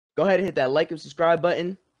Go ahead and hit that like and subscribe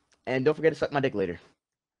button. And don't forget to suck my dick later.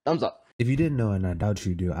 Thumbs up. If you didn't know, and I doubt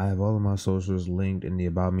you do, I have all of my socials linked in the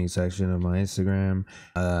About Me section of my Instagram.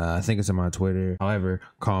 I think it's in my Twitter. However,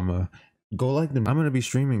 go like them. I'm going to be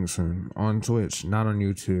streaming soon on Twitch, not on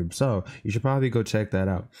YouTube. So you should probably go check that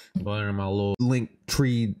out. Go into my little link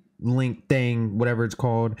tree, link thing, whatever it's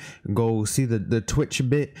called. Go see the Twitch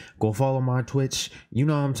bit. Go follow my Twitch. You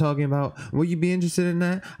know what I'm talking about. Will you be interested in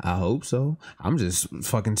that? I hope so. I'm just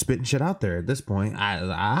fucking spitting shit out there at this point.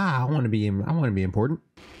 I want to be important.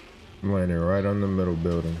 I'm landing right on the middle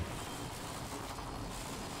building.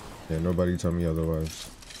 Yeah, nobody told me otherwise.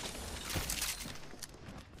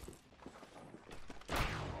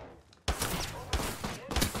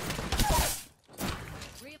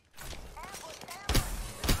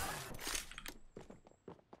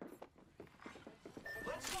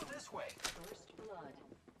 Let's go this way. First blood.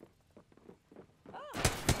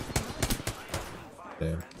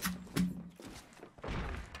 Damn.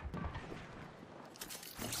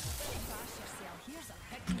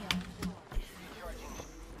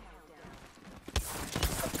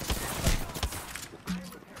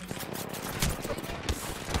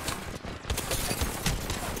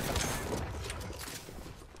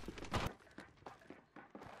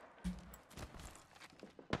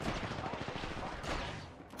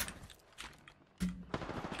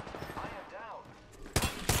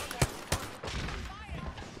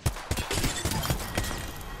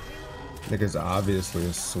 Niggas obviously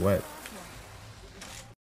a sweat.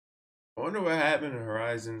 I wonder what happened to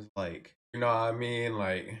Horizons, like, you know what I mean?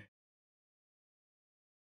 Like,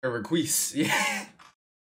 a requeese, yeah.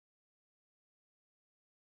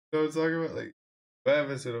 You know what I'm talking about? Like, what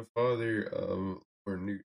happened to the father of or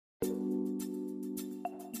Newt?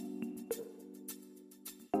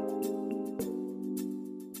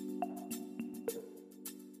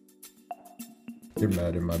 You're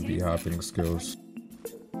mad at my B-hopping skills.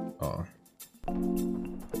 Oh.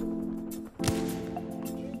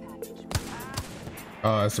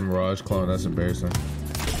 Oh, that's some Mirage clone. That's embarrassing.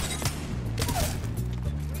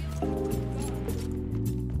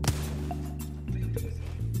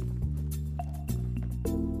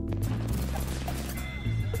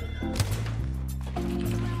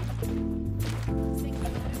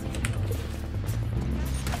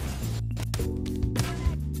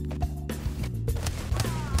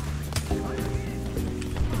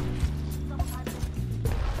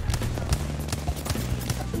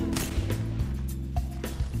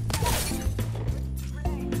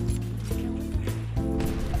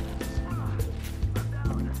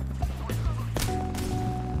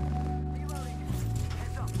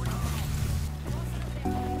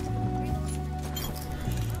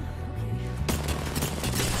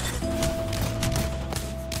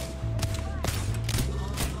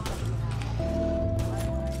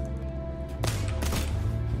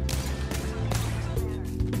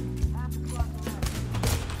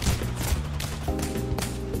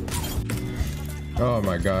 Oh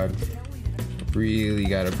my god. Really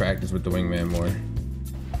gotta practice with the wingman more.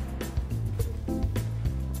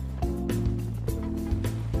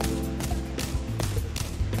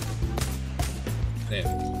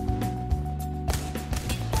 Damn.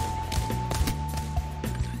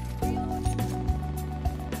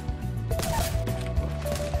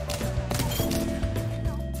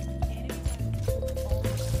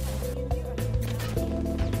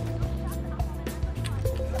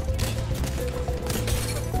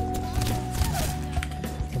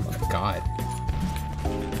 God.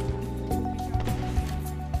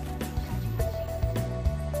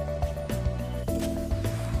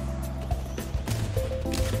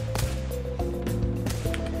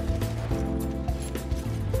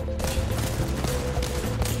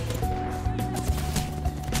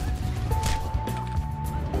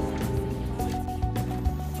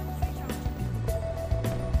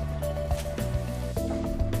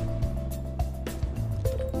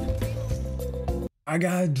 I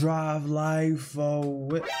gotta drive life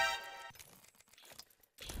away.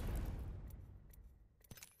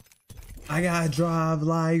 I gotta drive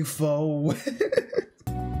life away.